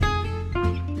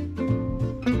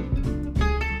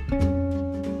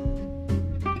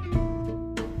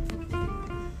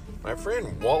My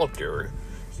friend Walter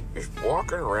was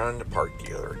walking around the park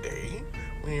the other day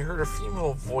when he heard a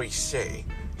female voice say,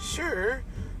 "Sir,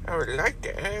 I would like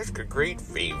to ask a great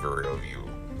favor of you."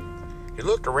 He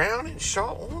looked around and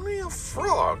saw only a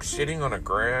frog sitting on a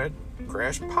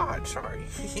grass pod.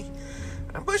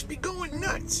 I must be going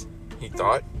nuts, he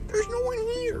thought. There's no one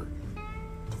here.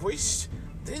 The voice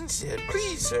then said,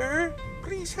 "Please, sir,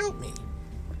 please help me."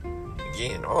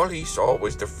 Again, all he saw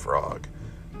was the frog,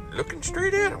 looking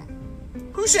straight at him.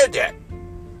 "Who said that?"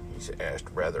 he asked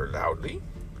rather loudly.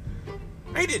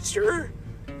 "I did, sir.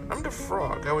 I'm the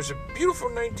frog. I was a beautiful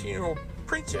 19-year-old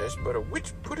princess, but a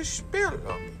witch put a spell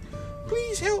on me.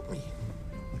 Please help me."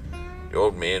 The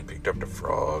old man picked up the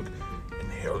frog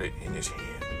and held it in his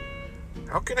hand.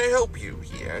 "How can I help you?"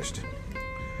 he asked.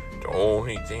 "The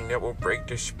only thing that will break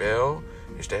the spell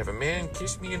is to have a man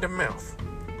kiss me in the mouth.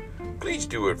 Please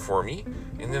do it for me,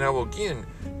 and then I will again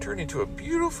turn into a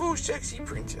beautiful, sexy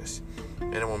princess,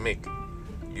 and I will make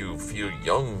you feel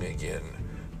young again.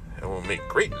 I will make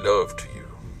great love to you."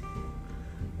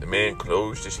 The man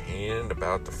closed his hand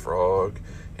about the frog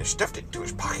and stuffed it into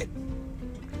his pocket.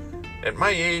 "At my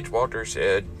age," Walter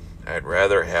said, "I'd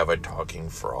rather have a talking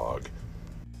frog